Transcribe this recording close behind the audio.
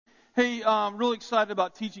Hey, I'm really excited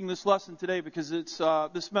about teaching this lesson today because it's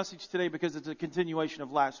this message today because it's a continuation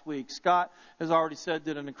of last week. Scott has already said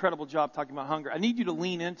did an incredible job talking about hunger. I need you to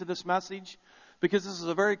lean into this message because this is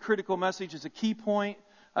a very critical message. It's a key point,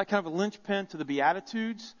 kind of a linchpin to the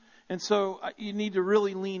Beatitudes. And so you need to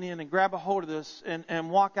really lean in and grab a hold of this and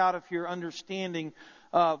walk out of here understanding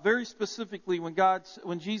very specifically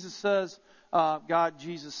when Jesus says,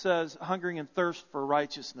 Jesus says, hungering and thirst for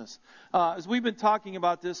righteousness. As we've been talking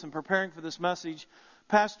about this and preparing for this message,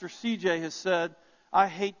 Pastor CJ has said, I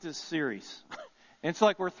hate this series. And it's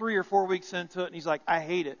like we're 3 or 4 weeks into it, and he's like, I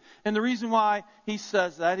hate it. And the reason why he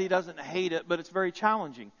says that, he doesn't hate it, but it's very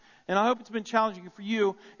challenging. And I hope it's been challenging for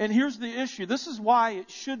you. And here's the issue. This is why it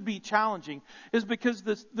should be challenging, is because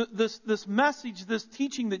this message, this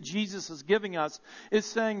teaching that Jesus is giving us is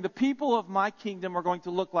saying the people of my kingdom are going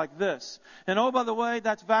to look like this. And oh, by the way,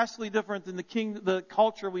 that's vastly different than the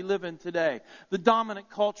culture we live in today. The dominant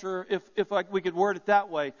culture, if we could word it that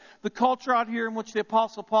way. The culture out here in which the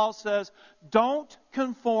Apostle Paul says, don't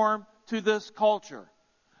conform to this culture.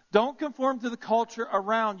 Don't conform to the culture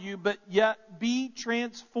around you, but yet be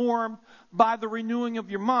transformed by the renewing of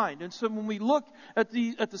your mind. And so when we look at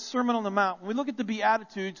the Sermon on the Mount, when we look at the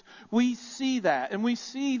Beatitudes, we see that. And we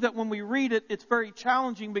see that when we read it, it's very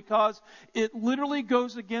challenging because it literally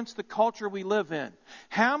goes against the culture we live in.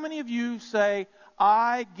 How many of you say,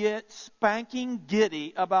 I get spanking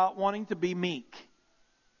giddy about wanting to be meek?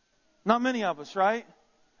 Not many of us, right?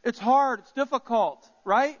 It's hard. It's difficult,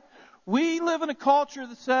 right? We live in a culture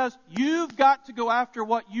that says, you've got to go after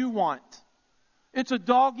what you want. It's a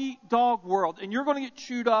dog-eat-dog world, and you're going to get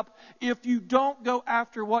chewed up if you don't go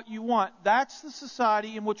after what you want. That's the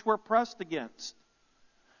society in which we're pressed against.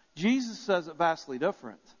 Jesus says it vastly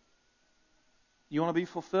different. You want to be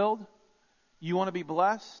fulfilled? You want to be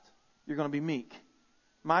blessed? You're going to be meek.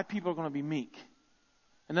 My people are going to be meek.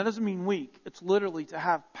 And that doesn't mean weak. It's literally to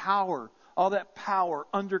have power. All that power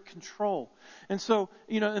under control. And so,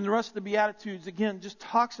 in the rest of the Beatitudes, again, just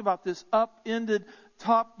talks about this upended,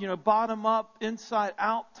 top, bottom up, inside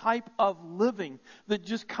out type of living that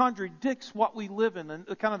just contradicts what we live in and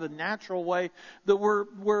kind of the natural way that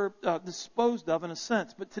we're disposed of in a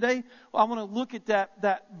sense. But today, I want to look at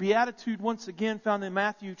that Beatitude once again found in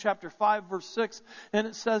Matthew chapter 5, verse 6. And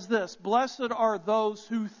it says this, blessed are those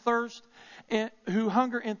who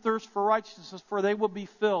hunger and thirst for righteousness, for they will be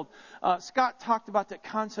filled. Scott talked about that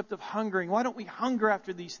concept of hungering. Why don't we hunger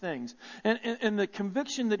after these things? And the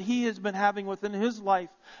conviction that he has been having within his life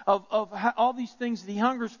of all these things that he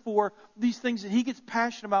hungers for, these things that he gets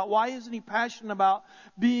passionate about. Why isn't he passionate about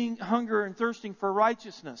being hunger and thirsting for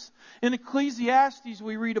righteousness? In Ecclesiastes,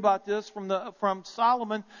 we read about this from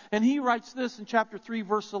Solomon, and he writes this in chapter 3,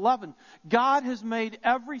 verse 11. God has made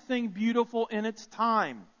everything beautiful in its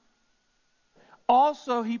time.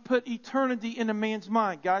 Also, He put eternity in a man's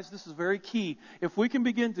mind. Guys, this is very key. If we can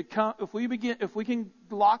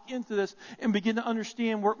lock into this and begin to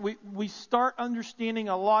understand, we start understanding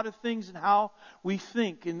a lot of things and how we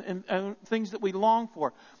think and things that we long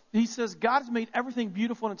for. He says God has made everything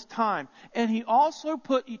beautiful in its time. And He also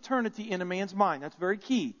put eternity in a man's mind. That's very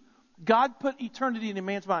key. God put eternity in a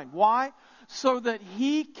man's mind. Why? So that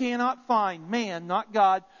he cannot find, man, not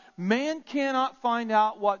God, man cannot find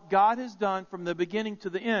out what God has done from the beginning to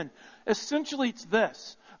the end. Essentially, it's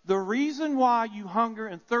this. The reason why you hunger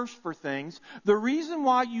and thirst for things, the reason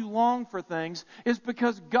why you long for things, is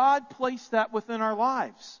because God placed that within our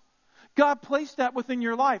lives. God placed that within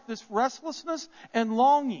your life, this restlessness and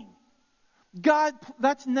longing. God,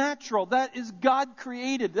 that's natural. That is God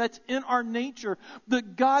created. That's in our nature.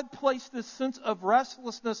 That God placed this sense of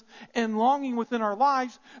restlessness and longing within our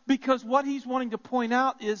lives because what He's wanting to point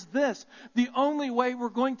out is this. The only way we're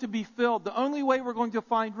going to be filled, the only way we're going to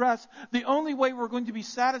find rest, the only way we're going to be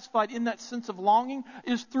satisfied in that sense of longing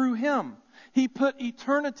is through Him. He put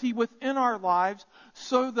eternity within our lives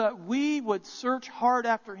so that we would search hard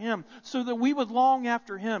after Him, so that we would long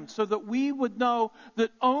after Him, so that we would know that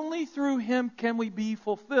only through Him can we be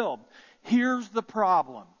fulfilled. Here's the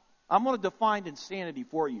problem. I'm going to define insanity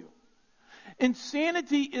for you.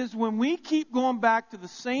 Insanity is when we keep going back to the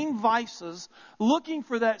same vices, looking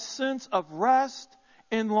for that sense of rest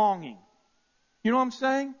and longing. You know what I'm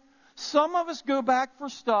saying? Some of us go back for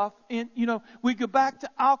stuff and, we go back to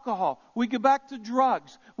alcohol. We go back to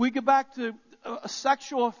drugs. We go back to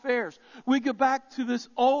sexual affairs. We go back to this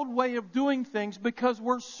old way of doing things because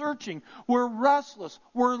we're searching. We're restless.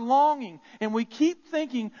 We're longing. And we keep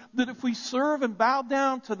thinking that if we serve and bow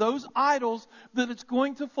down to those idols, that it's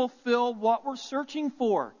going to fulfill what we're searching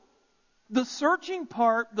for. The searching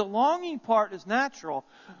part, the longing part is natural.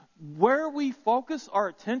 Where we focus our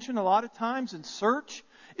attention a lot of times in search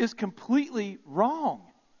is completely wrong.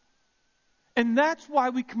 And that's why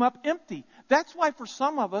we come up empty. That's why for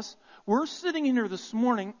some of us, we're sitting in here this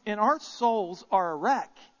morning and our souls are a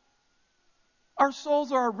wreck. Our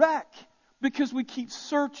souls are a wreck because we keep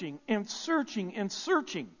searching and searching and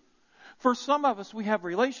searching. For some of us, we have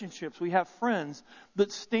relationships, we have friends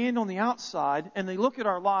that stand on the outside and they look at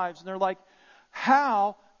our lives and they're like,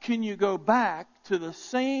 how can you go back to the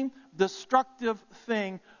same destructive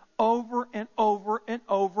thing over and over and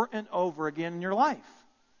over and over again in your life?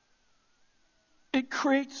 It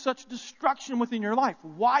creates such destruction within your life.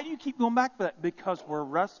 Why do you keep going back to that? Because we're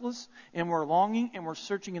restless and we're longing and we're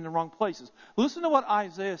searching in the wrong places. Listen to what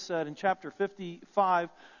Isaiah said in chapter 55,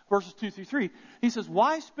 verses 2 through 3. He says,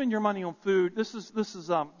 why spend your money on food? This is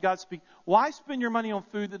God speaking. Why spend your money on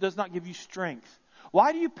food that does not give you strength?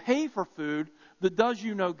 Why do you pay for food that does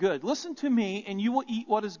you no good? Listen to me, and you will eat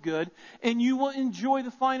what is good, and you will enjoy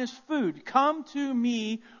the finest food. Come to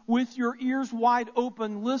me with your ears wide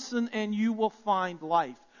open. Listen, and you will find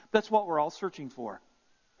life. That's what we're all searching for.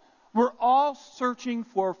 We're all searching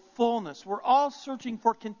for fullness. We're all searching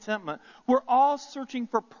for contentment. We're all searching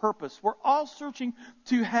for purpose. We're all searching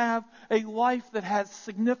to have a life that has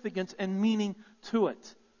significance and meaning to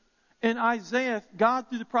it. And Isaiah, God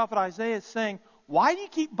through the prophet Isaiah is saying, why do you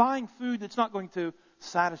keep buying food that's not going to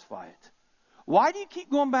satisfy it? Why do you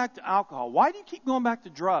keep going back to alcohol? Why do you keep going back to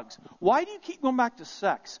drugs? Why do you keep going back to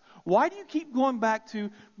sex? Why do you keep going back to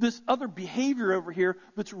this other behavior over here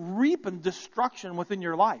that's reaping destruction within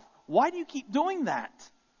your life? Why do you keep doing that?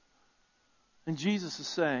 And Jesus is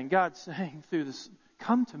saying, God's saying through this,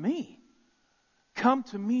 come to me. Come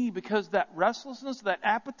to me because that restlessness, that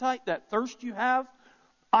appetite, that thirst you have,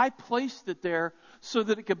 I placed it there so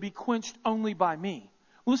that it could be quenched only by me.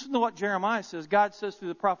 Listen to what Jeremiah says. God says through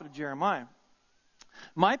the prophet of Jeremiah,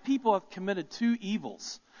 my people have committed two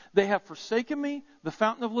evils. They have forsaken me, the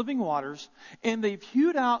fountain of living waters, and they've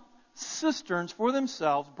hewed out cisterns for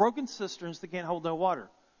themselves, broken cisterns that can't hold no water.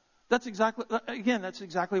 That's exactly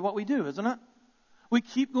what we do, isn't it? We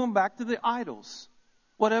keep going back to the idols.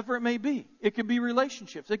 Whatever it may be. It could be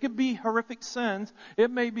relationships. It could be horrific sins.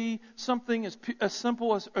 It may be something as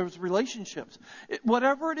simple as relationships.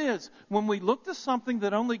 Whatever it is, when we look to something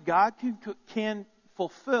that only God can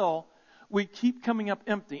fulfill, we keep coming up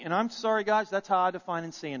empty. And I'm sorry, guys, that's how I define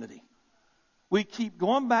insanity. We keep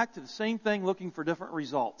going back to the same thing looking for different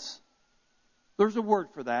results. There's a word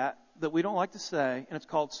for that we don't like to say, and it's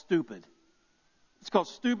called stupid. It's called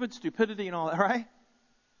stupid, stupidity, and all that, right?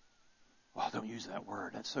 Well, don't use that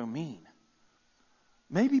word. That's so mean.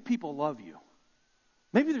 Maybe people love you.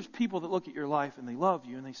 Maybe there's people that look at your life and they love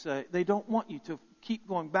you and they say they don't want you to keep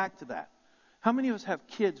going back to that. How many of us have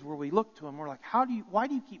kids where we look to them and we're like, why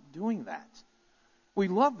do you keep doing that? We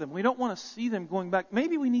love them. We don't want to see them going back.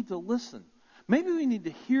 Maybe we need to listen. Maybe we need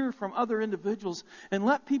to hear from other individuals and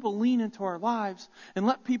let people lean into our lives and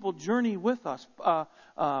let people journey with us.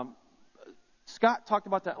 Scott talked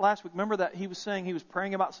about that last week. Remember that he was saying he was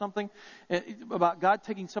praying about something, about God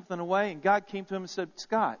taking something away, and God came to him and said,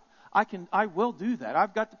 Scott, I will do that.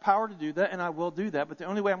 I've got the power to do that, and I will do that. But the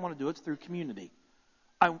only way I want to do it is through community.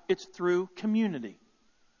 It's through community.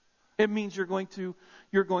 It means you're going to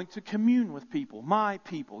commune with people, my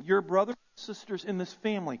people, your brothers and sisters in this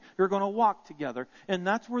family. You're going to walk together, and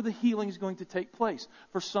that's where the healing is going to take place.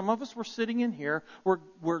 For some of us, we're sitting in here,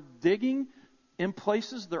 we're digging in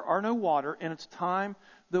places there are no water, and it's time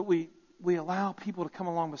that we allow people to come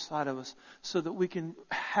along beside of us so that we can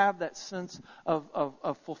have that sense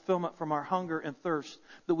of fulfillment from our hunger and thirst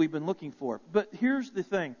that we've been looking for. But here's the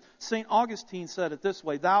thing. St. Augustine said it this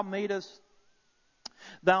way, Thou madest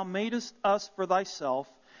us for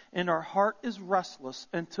thyself, and our heart is restless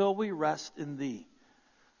until we rest in thee.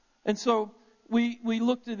 And so we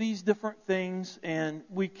look to these different things, and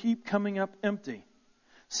we keep coming up empty.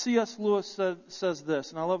 C.S. Lewis says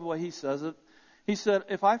this, and I love the way he says it. He said,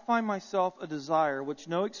 if I find myself a desire which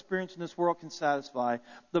no experience in this world can satisfy,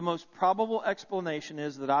 the most probable explanation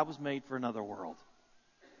is that I was made for another world.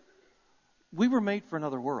 We were made for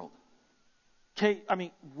another world.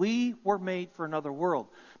 We were made for another world.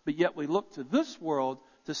 But yet we look to this world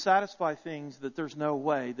to satisfy things that there's no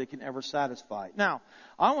way they can ever satisfy. Now,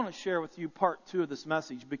 I want to share with you part 2 of this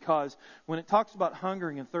message, because when it talks about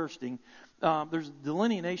hungering and thirsting, there's a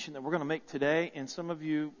delineation that we're going to make today, and some of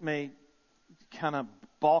you may kind of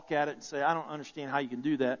balk at it and say, I don't understand how you can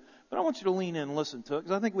do that. But I want you to lean in and listen to it,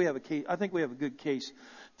 because I think we have a good case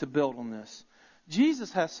to build on this.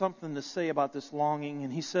 Jesus has something to say about this longing,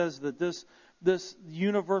 and he says that this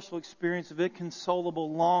universal experience of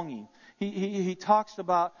inconsolable longing. He talks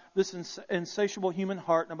about this insatiable human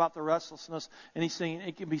heart and about the restlessness, and he's saying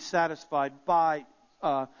it can be satisfied by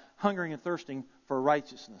hungering and thirsting for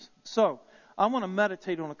righteousness. So, I want to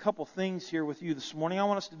meditate on a couple things here with you this morning. I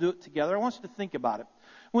want us to do it together. I want us to think about it.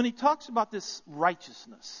 When he talks about this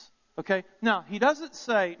righteousness, okay? Now, he doesn't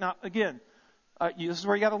say, now, again, this is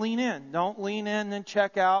where you got to lean in. Don't lean in and then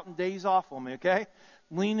check out and daze off on me, okay?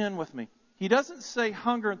 Lean in with me. He doesn't say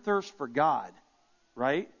hunger and thirst for God,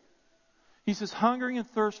 right? He says hungering and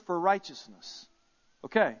thirst for righteousness.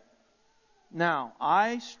 Okay. Now,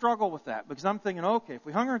 I struggle with that because I'm thinking, okay, if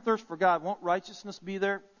we hunger and thirst for God, won't righteousness be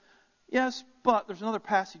there? Yes, but there's another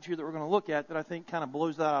passage here that we're going to look at that I think kind of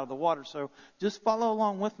blows that out of the water. So just follow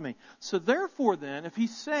along with me. So therefore then, if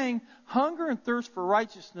he's saying hunger and thirst for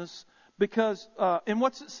righteousness, because, and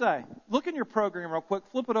what's it say? Look in your program real quick.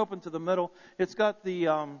 Flip it open to the middle. It's got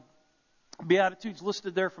the Beatitudes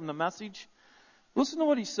listed there from the Message. Listen to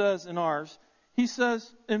what he says in ours. He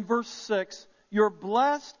says in verse 6, you're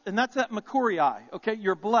blessed, and that's at Makuriai, okay?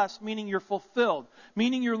 You're blessed, meaning you're fulfilled,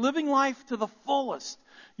 meaning you're living life to the fullest.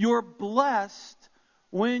 You're blessed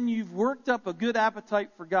when you've worked up a good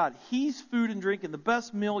appetite for God. He's food and drink and the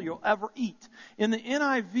best meal you'll ever eat. In the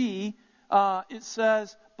NIV, it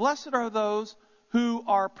says, blessed are those who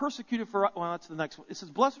are persecuted for, well, that's the next one. It says,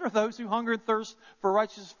 blessed are those who hunger and thirst for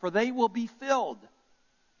righteousness, for they will be filled.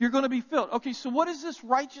 You're going to be filled. Okay, so what is this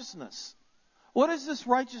righteousness? What is this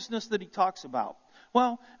righteousness that he talks about?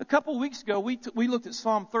 Well, a couple weeks ago, we looked at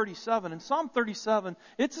Psalm 37. And Psalm 37,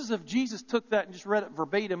 it's as if Jesus took that and just read it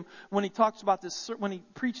verbatim when he talks about this, when he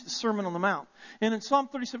preached the Sermon on the Mount. And in Psalm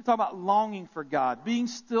 37, talk about longing for God, being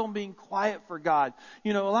still and being quiet for God,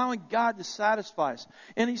 allowing God to satisfy us.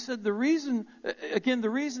 And he said the reason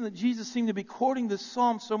that Jesus seemed to be quoting this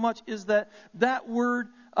psalm so much is that word,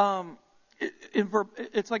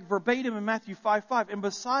 it's like verbatim in Matthew 5:5. And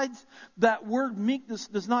besides, that word meekness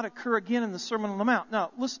does not occur again in the Sermon on the Mount. Now,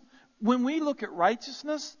 listen, when we look at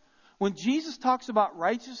righteousness, when Jesus talks about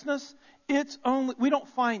righteousness, we don't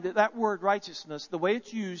find that word righteousness, the way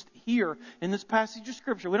it's used here in this passage of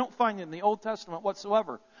Scripture, we don't find it in the Old Testament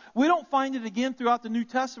whatsoever. We don't find it again throughout the New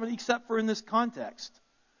Testament except for in this context.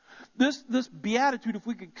 This beatitude, if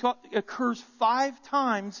we could occurs 5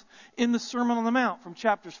 times in the Sermon on the Mount, from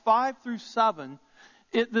chapters 5 through 7.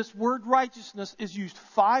 This word righteousness is used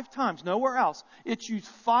 5 times, nowhere else. It's used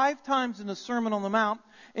 5 times in the Sermon on the Mount,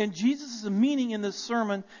 and Jesus' meaning in this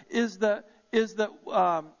sermon is to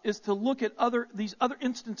look at these other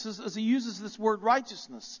instances as he uses this word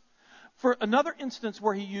righteousness. For another instance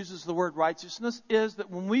where he uses the word righteousness is that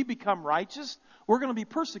when we become righteous, we're going to be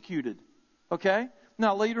persecuted. Okay?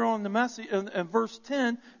 Now, later on in the message, in verse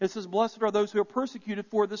 10, it says, blessed are those who are persecuted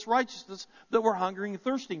for this righteousness that we're hungering and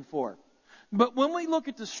thirsting for. But when we look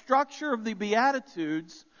at the structure of the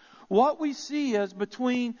Beatitudes, what we see is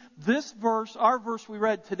between this verse, our verse we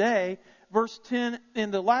read today, verse 10, in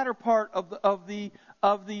the latter part of the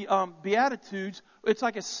Beatitudes, it's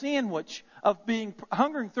like a sandwich of being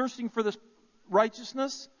hungering and thirsting for this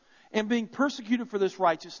righteousness and being persecuted for this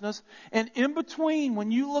righteousness. And in between, when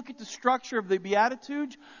you look at the structure of the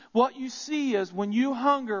Beatitudes, what you see is when you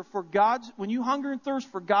hunger and thirst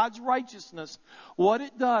for God's righteousness, what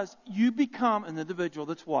it does, you become an individual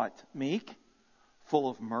that's what? Meek, full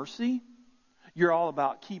of mercy. You're all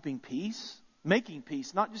about keeping peace. Making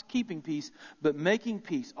peace, not just keeping peace, but making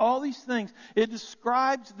peace. All these things, it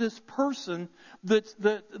describes this person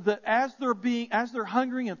that as they're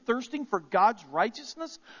hungering and thirsting for God's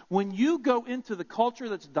righteousness, when you go into the culture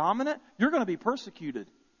that's dominant, you're going to be persecuted.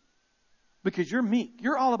 Because you're meek.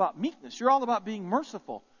 You're all about meekness. You're all about being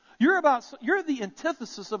merciful. You're the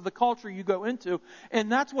antithesis of the culture you go into,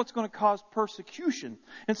 and that's what's going to cause persecution.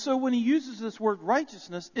 And so when he uses this word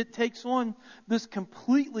righteousness, it takes on this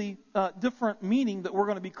completely different meaning that we're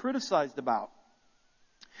going to be criticized about.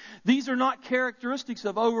 These are not characteristics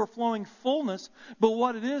of overflowing fullness, but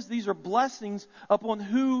what it is, these are blessings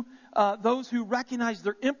upon those who recognize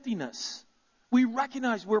their emptiness. We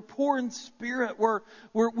recognize we're poor in spirit,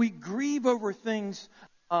 we grieve over things.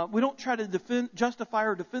 We don't try to justify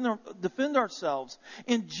or defend ourselves.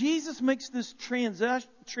 And Jesus makes this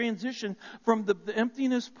transition from the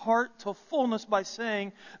emptiness part to fullness by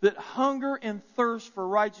saying that hunger and thirst for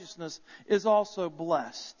righteousness is also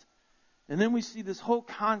blessed. And then we see this whole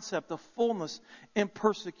concept of fullness and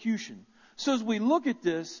persecution. So as we look at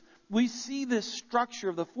this, we see this structure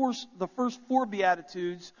of the first 4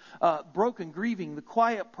 Beatitudes, broken, grieving, the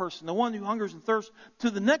quiet person, the one who hungers and thirsts, to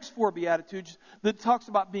the next 4 Beatitudes that talks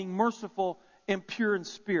about being merciful and pure in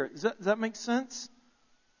spirit. Does that make sense?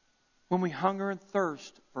 When we hunger and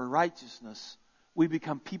thirst for righteousness, we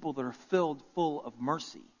become people that are filled full of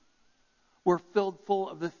mercy. We're filled full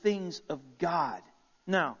of the things of God.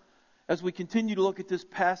 Now, as we continue to look at this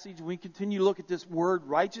passage, we continue to look at this word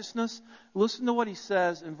righteousness, listen to what he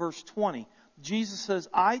says in verse 20. Jesus says,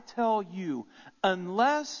 I tell you,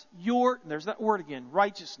 unless your, there's that word again,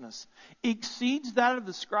 righteousness, exceeds that of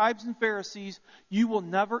the scribes and Pharisees, you will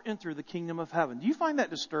never enter the kingdom of heaven. Do you find that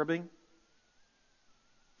disturbing?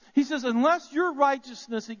 He says, unless your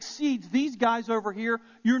righteousness exceeds these guys over here,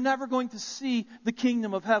 you're never going to see the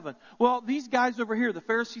kingdom of heaven. Well, these guys over here, the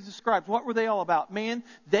Pharisees and scribes, what were they all about? Man,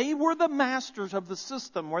 they were the masters of the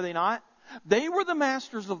system, were they not? They were the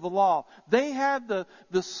masters of the law. They had the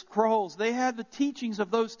scrolls. They had the teachings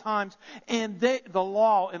of those times and the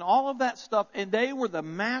law and all of that stuff. And they were the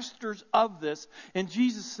masters of this. And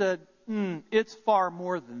Jesus said, it's far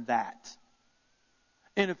more than that.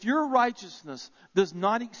 And if your righteousness does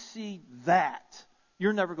not exceed that,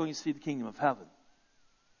 you're never going to see the kingdom of heaven.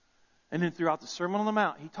 And then throughout the Sermon on the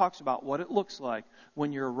Mount, he talks about what it looks like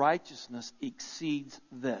when your righteousness exceeds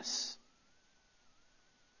this.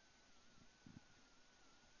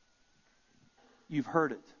 You've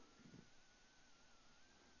heard it.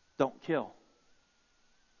 Don't kill.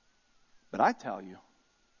 But I tell you,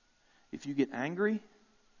 if you get angry,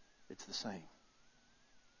 it's the same.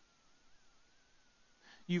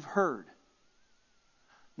 You've heard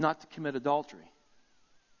not to commit adultery.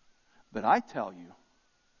 But I tell you,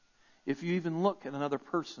 if you even look at another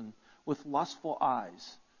person with lustful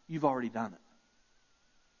eyes, you've already done it.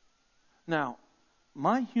 Now,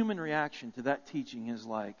 my human reaction to that teaching is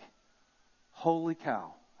like, holy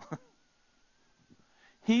cow.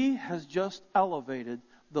 He has just elevated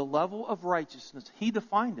the level of righteousness. He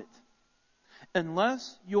defined it.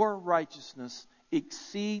 Unless your righteousness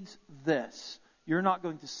exceeds this, you're not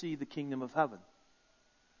going to see the kingdom of heaven.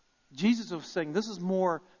 Jesus was saying this is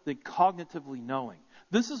more than cognitively knowing.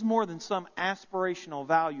 This is more than some aspirational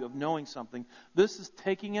value of knowing something. This is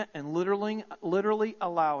taking it and literally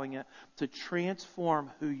allowing it to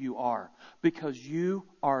transform who you are. Because you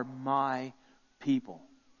are my people.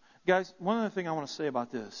 Guys, one other thing I want to say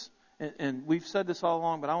about this, and we've said this all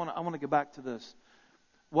along, but I want to go back to this.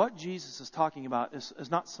 What Jesus is talking about is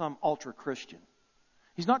not some ultra-Christian.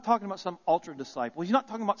 He's not talking about some ultra-disciple. He's not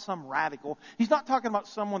talking about some radical. He's not talking about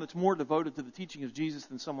someone that's more devoted to the teaching of Jesus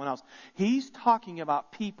than someone else. He's talking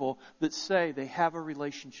about people that say they have a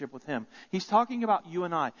relationship with Him. He's talking about you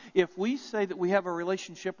and I. If we say that we have a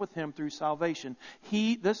relationship with Him through salvation,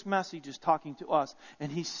 this message is talking to us.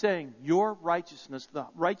 And He's saying your righteousness, the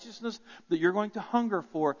righteousness that you're going to hunger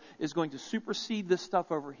for, is going to supersede this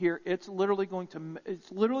stuff over here. It's literally going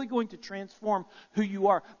to transform who you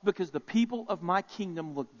are, because the people of my kingdom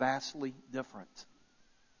look vastly different.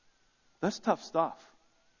 That's tough stuff.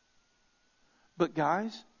 But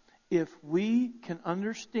guys, if we can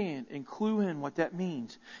understand and clue in what that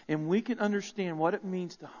means, and we can understand what it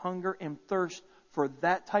means to hunger and thirst for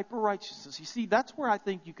that type of righteousness, you see, that's where I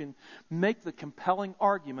think you can make the compelling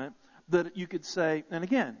argument that you could say, and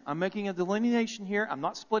again, I'm making a delineation here. I'm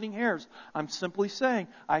not splitting hairs. I'm simply saying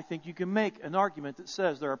I think you can make an argument that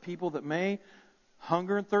says there are people that may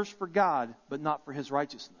hunger and thirst for God, but not for His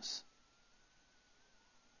righteousness.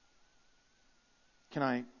 Can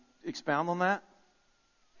I expound on that?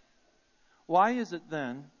 Why is it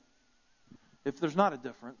then, if there's not a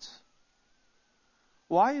difference,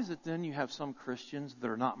 why is it then you have some Christians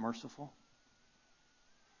that are not merciful?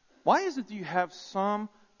 Why is it that you have some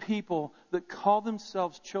people that call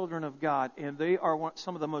themselves children of God and they are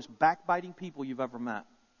some of the most backbiting people you've ever met?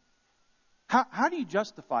 How do you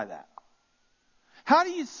justify that? How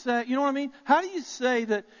do you say, you know what I mean? How do you say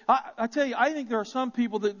that, I tell you, I think there are some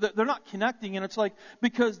people that they're not connecting, and it's like,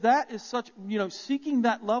 because that is such, seeking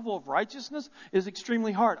that level of righteousness is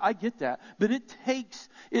extremely hard. I get that. But it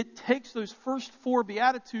takes those first 4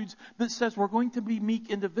 Beatitudes that says we're going to be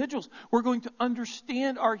meek individuals. We're going to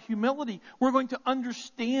understand our humility. We're going to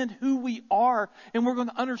understand who we are, and we're going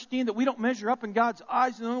to understand that we don't measure up in God's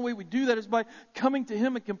eyes, and the only way we do that is by coming to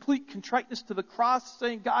Him in complete contriteness to the cross,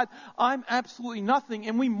 saying, God, I'm absolutely nothing,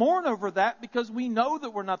 and we mourn over that because we know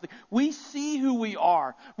that we're nothing. We see who we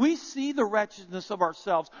are. We see the wretchedness of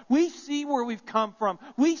ourselves. We see where we've come from.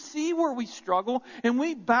 We see where we struggle, and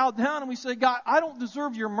we bow down and we say, God, I don't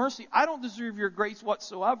deserve your mercy. I don't deserve your grace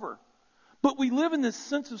whatsoever. But we live in this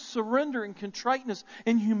sense of surrender and contriteness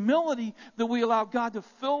and humility that we allow God to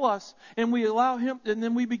fill us, and we allow Him, and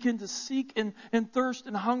then we begin to seek and thirst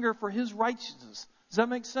and hunger for His righteousness. Does that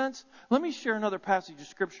make sense? Let me share another passage of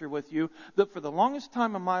Scripture with you that for the longest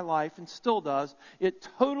time in my life, and still does, it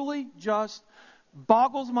totally just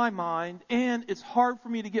boggles my mind, and it's hard for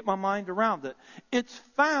me to get my mind around it. It's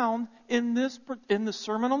found in the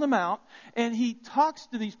Sermon on the Mount, and he talks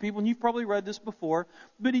to these people, and you've probably read this before,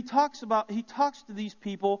 but he talks to these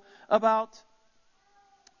people about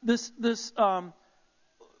this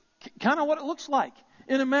kind of what it looks like.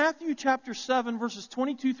 In Matthew chapter 7, verses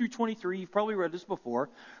 22 through 23, you've probably read this before,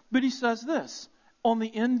 but he says this, on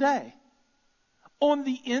the end day,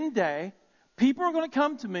 people are going to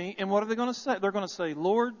come to me, and what are they going to say? They're going to say,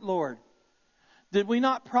 Lord, Lord, did we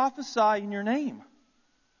not prophesy in your name?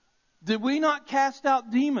 Did we not cast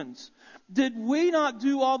out demons? Did we not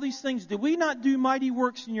do all these things? Did we not do mighty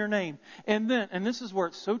works in your name? And then, and this is where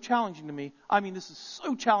it's so challenging to me. This is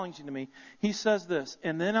so challenging to me. He says this,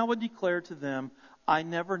 and then I would declare to them, I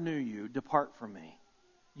never knew you. Depart from me,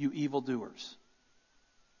 you evildoers.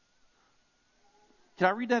 Can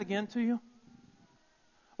I read that again to you?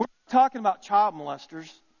 We're not talking about child molesters.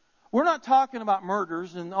 We're not talking about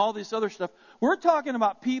murders and all this other stuff. We're talking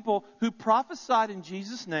about people who prophesied in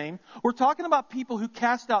Jesus' name. We're talking about people who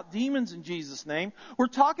cast out demons in Jesus' name. We're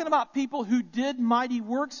talking about people who did mighty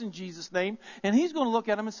works in Jesus' name. And he's going to look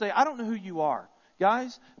at them and say, I don't know who you are.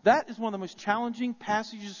 Guys, that is one of the most challenging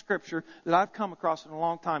passages of Scripture that I've come across in a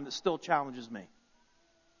long time that still challenges me.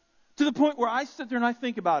 To the point where I sit there and I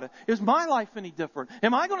think about it. Is my life any different?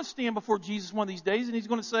 Am I going to stand before Jesus one of these days and he's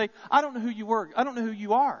going to say, I don't know who you were. I don't know who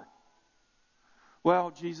you are.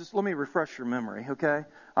 Well, Jesus, let me refresh your memory, okay?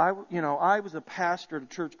 I was a pastor at a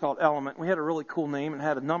church called Element. We had a really cool name and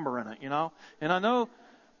had a number in it, And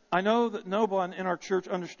I know that no one in our church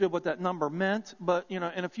understood what that number meant, but,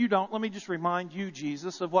 and if you don't, let me just remind you,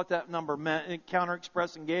 Jesus, of what that number meant. Encounter,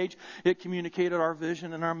 express, engage. It communicated our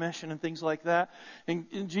vision and our mission and things like that.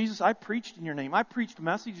 And Jesus, I preached in your name. I preached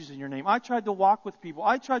messages in your name. I tried to walk with people.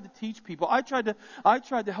 I tried to teach people. I tried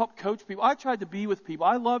to help coach people. I tried to be with people.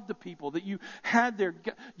 I loved the people that you had there.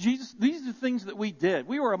 Jesus, these are the things that we did.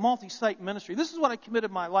 We were a multi-site ministry. This is what I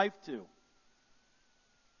committed my life to.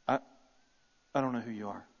 I don't know who you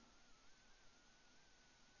are.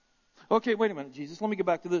 Okay, wait a minute, Jesus. Let me get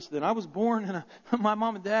back to this then. I was born in my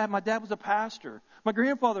mom and dad. My dad was a pastor. My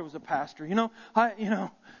grandfather was a pastor. I don't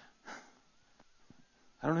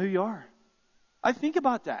know who you are. I think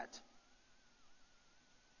about that.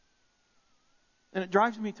 And it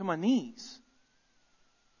drives me to my knees.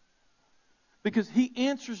 Because he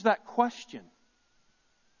answers that question.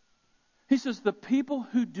 He says, the people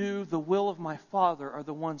who do the will of my Father are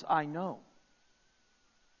the ones I know.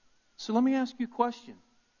 So let me ask you a question.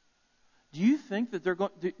 Do you think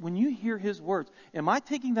that when you hear his words, am I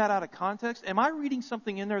taking that out of context? Am I reading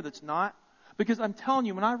something in there that's not? Because I'm telling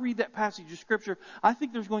you, when I read that passage of Scripture, I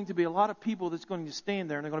think there's going to be a lot of people that's going to stand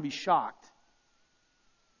there and they're going to be shocked.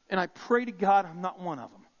 And I pray to God I'm not one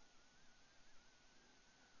of them.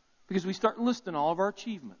 Because we start listing all of our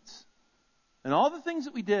achievements. And all the things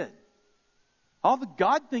that we did. All the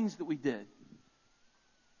God things that we did. And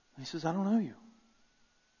he says, I don't know you.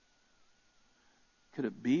 Could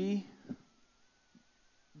it be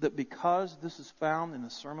that because this is found in the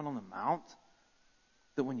Sermon on the Mount,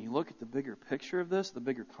 that when you look at the bigger picture of this, the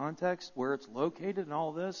bigger context, where it's located and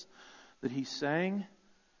all this, that he's saying,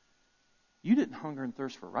 you didn't hunger and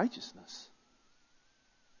thirst for righteousness.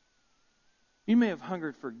 You may have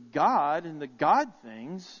hungered for God and the God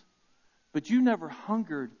things, but you never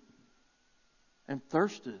hungered and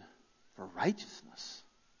thirsted for righteousness.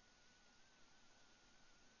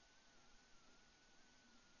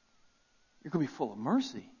 You're going to be full of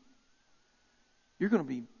mercy. You're going to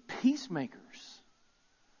be peacemakers.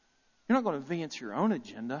 You're not going to advance your own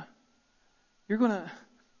agenda. You're going to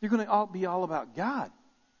be all about God.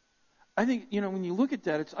 I think, when you look at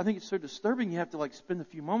that, I think it's so disturbing you have to spend a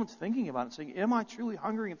few moments thinking about it, saying, am I truly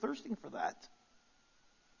hungry and thirsting for that?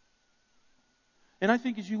 And I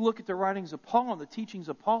think as you look at the writings of Paul and the teachings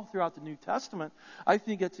of Paul throughout the New Testament, I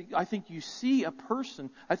think you see a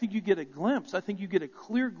person. I think you get a glimpse. I think you get a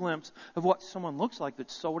clear glimpse of what someone looks like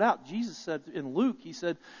that's sold out. Jesus said in Luke, he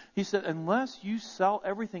said, unless you sell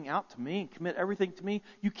everything out to me and commit everything to me,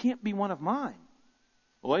 you can't be one of mine.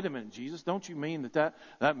 Well, wait a minute, Jesus, don't you mean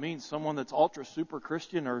that means someone that's ultra super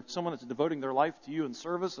Christian or someone that's devoting their life to you in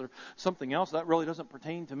service or something else? That really doesn't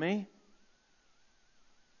pertain to me.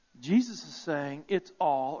 Jesus is saying it's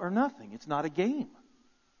all or nothing. It's not a game.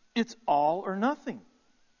 It's all or nothing.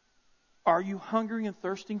 Are you hungering and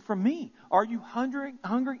thirsting for me? Are you hungering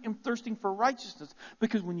and thirsting for righteousness?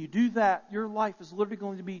 Because when you do that, your life is literally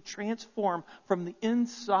going to be transformed from the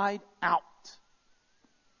inside out.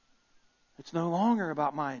 It's no longer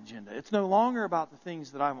about my agenda. It's no longer about the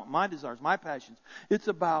things that I want, my desires, my passions. It's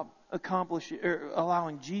about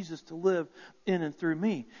allowing Jesus to live in and through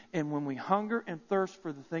me. And when we hunger and thirst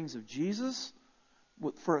for the things of Jesus,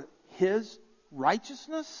 for His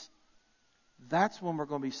righteousness, that's when we're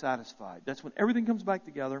going to be satisfied. That's when everything comes back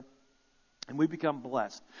together and we become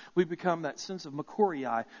blessed. We become that sense of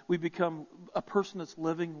Makoriai. We become a person that's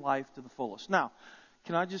living life to the fullest. Now,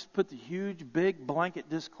 can I just put the huge, big blanket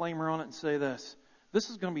disclaimer on it and say this? This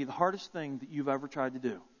is going to be the hardest thing that you've ever tried to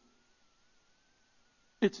do.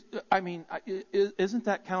 Isn't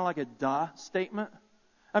that kind of like a duh statement?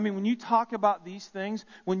 I mean, when you talk about these things,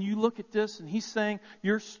 when you look at this and he's saying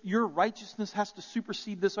your righteousness has to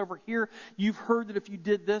supersede this over here. You've heard that if you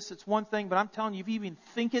did this, it's one thing, but I'm telling you, if you even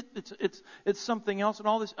think it's something else and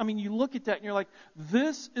all this. I mean, you look at that and you're like,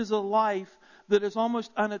 this is a life that is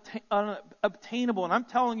almost unobtainable. And I'm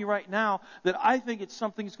telling you right now that I think it's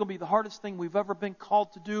something that's going to be the hardest thing we've ever been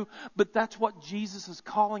called to do. But that's what Jesus is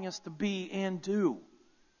calling us to be and do.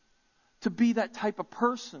 To be that type of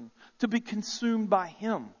person. To be consumed by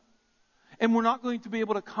Him. And we're not going to be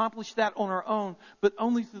able to accomplish that on our own, but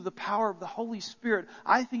only through the power of the Holy Spirit.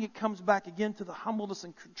 I think it comes back again to the humbleness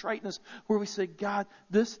and contriteness where we say, God,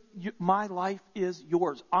 my life is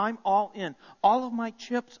yours. I'm all in. All of my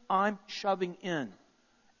chips, I'm shoving in.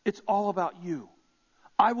 It's all about you.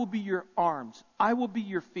 I will be your arms. I will be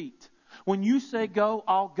your feet. When you say go,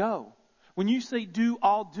 I'll go. When you say do,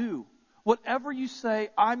 I'll do. Whatever you say,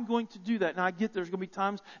 I'm going to do that. Now I get there's going to be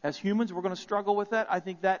times as humans we're going to struggle with that. I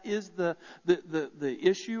think that is the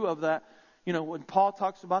issue of that. You know, when Paul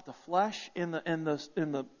talks about the flesh and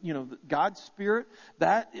the God's Spirit,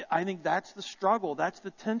 that I think that's the struggle, that's the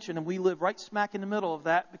tension, and we live right smack in the middle of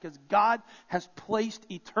that because God has placed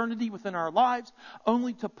eternity within our lives,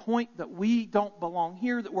 only to point that we don't belong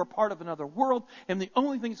here, that we're part of another world, and the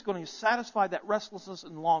only thing that's going to satisfy that restlessness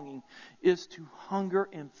and longing is to hunger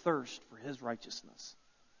and thirst for His righteousness.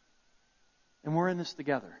 And we're in this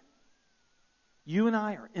together. You and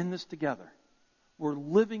I are in this together. We're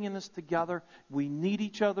living in this together. We need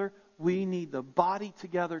each other. We need the body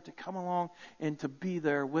together to come along and to be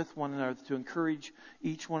there with one another, to encourage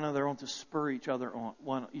each one another on, to spur each other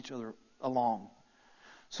along.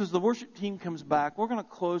 So as the worship team comes back, we're going to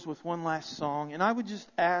close with one last song. And I would just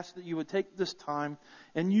ask that you would take this time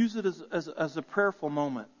and use it as a prayerful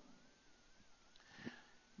moment.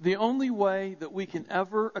 The only way that we can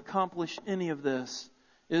ever accomplish any of this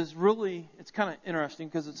is really, it's kind of interesting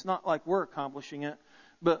because it's not like we're accomplishing it,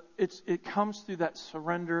 but it comes through that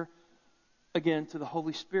surrender, again, to the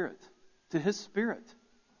Holy Spirit, to His Spirit.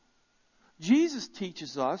 Jesus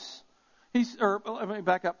teaches us, let me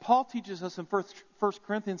back up. Paul teaches us in 1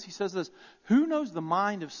 Corinthians, he says this, who knows the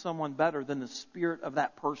mind of someone better than the spirit of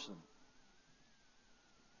that person?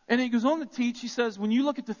 And he goes on to teach, he says, when you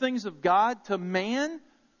look at the things of God, to man,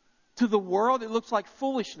 to the world, it looks like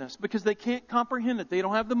foolishness because they can't comprehend it. They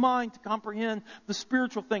don't have the mind to comprehend the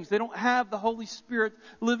spiritual things. They don't have the Holy Spirit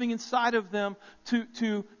living inside of them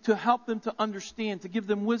to help them to understand, to give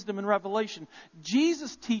them wisdom and revelation.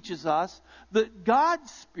 Jesus teaches us that God's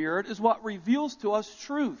Spirit is what reveals to us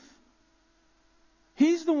truth.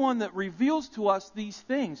 He's the one that reveals to us these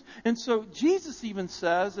things. And so Jesus even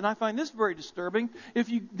says, and I find this very disturbing, if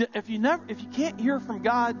you can't hear from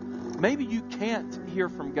God, maybe you can't hear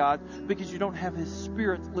from God because you don't have His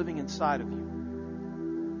Spirit living inside of you.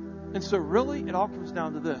 And so really it all comes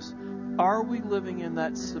down to this. Are we living in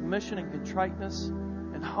that submission and contriteness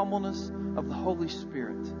and humbleness of the Holy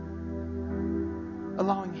Spirit?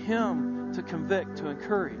 Allowing Him to convict, to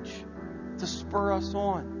encourage, to spur us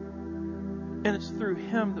on. And it's through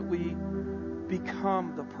Him that we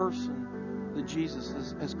become the person that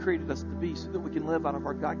Jesus has created us to be so that we can live out of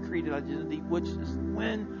our God-created identity, which is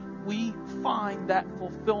when we find that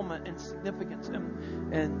fulfillment and significance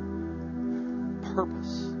and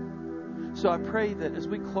purpose. So I pray that as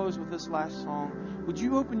we close with this last song, would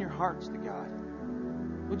you open your hearts to God?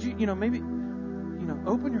 Would you,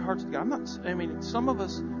 open your hearts to God. Some of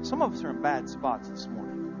us are in bad spots this morning.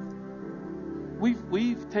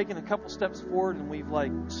 We've taken a couple steps forward and we've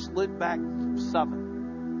slid back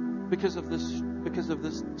 7 because of this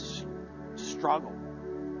struggle.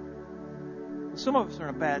 Some of us are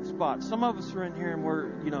in a bad spot. Some of us are in here and we're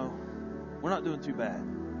not doing too bad.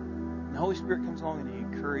 And the Holy Spirit comes along and He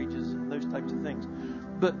encourages and those types of things.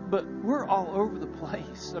 But we're all over the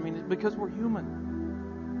place. Because we're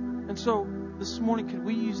human. And so this morning, could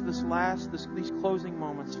we use these closing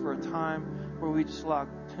moments for a time where we just allow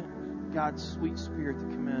God's sweet Spirit to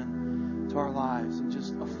come in to our lives and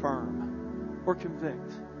just affirm or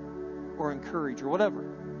convict or encourage or whatever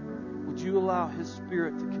would you allow His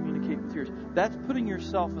Spirit to communicate with yours? That's putting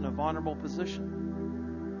yourself in a vulnerable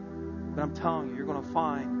position. But I'm telling you, you're going to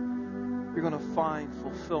find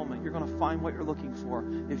fulfillment. You're going to find what you're looking for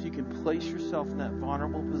if you can place yourself in that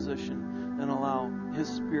vulnerable position and allow His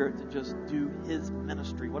Spirit to just do His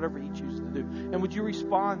ministry, whatever He chooses to do. And would you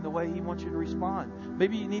respond the way He wants you to respond?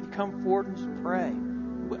 Maybe you need to come forward and just pray.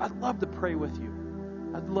 I'd love to pray with you.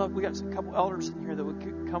 We got a couple elders in here that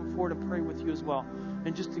would come forward and pray with you as well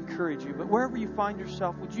and just encourage you. But wherever you find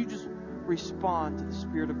yourself, would you just respond to the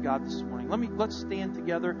Spirit of God this morning? Let's stand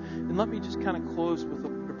together and let me just kind of close with a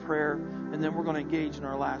prayer, and then we're going to engage in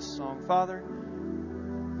our last song. Father,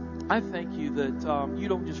 I thank you that you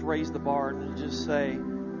don't just raise the bar and just say,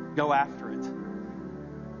 go after it.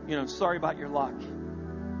 Sorry about your luck.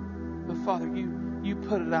 But Father, you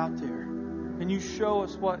put it out there, and you show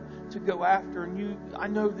us what to go after. And I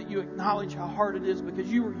know that you acknowledge how hard it is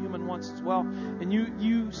because you were human once as well, and you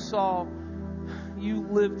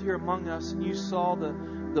lived here among us, and you saw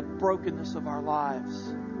the brokenness of our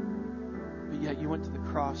lives. But yet you went to the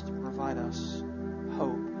cross to provide us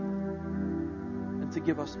hope and to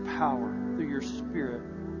give us power through your Spirit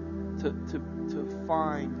to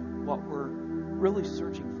find what we're really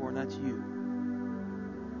searching for, and that's you.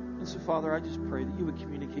 And so, Father, I just pray that you would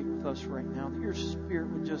communicate with us right now, that your Spirit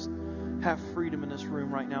would just have freedom in this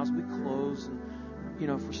room right now as we close.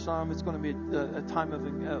 And for some, it's going to be a time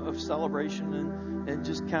of celebration and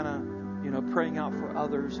just kind of, praying out for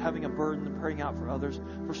others, having a burden and praying out for others.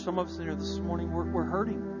 For some of us in here this morning, we're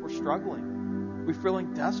hurting, we're struggling, we're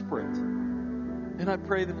feeling desperate. And I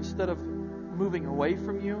pray that instead of moving away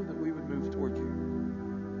from you, that we would move toward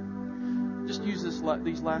you. Just use these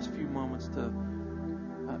last few moments to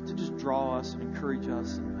just draw us and encourage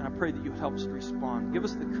us. And I pray that you would help us to respond. Give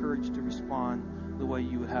us the courage to respond the way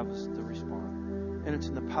you would have us to respond. And it's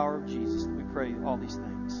in the power of Jesus that we pray all these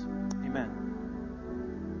things. Amen.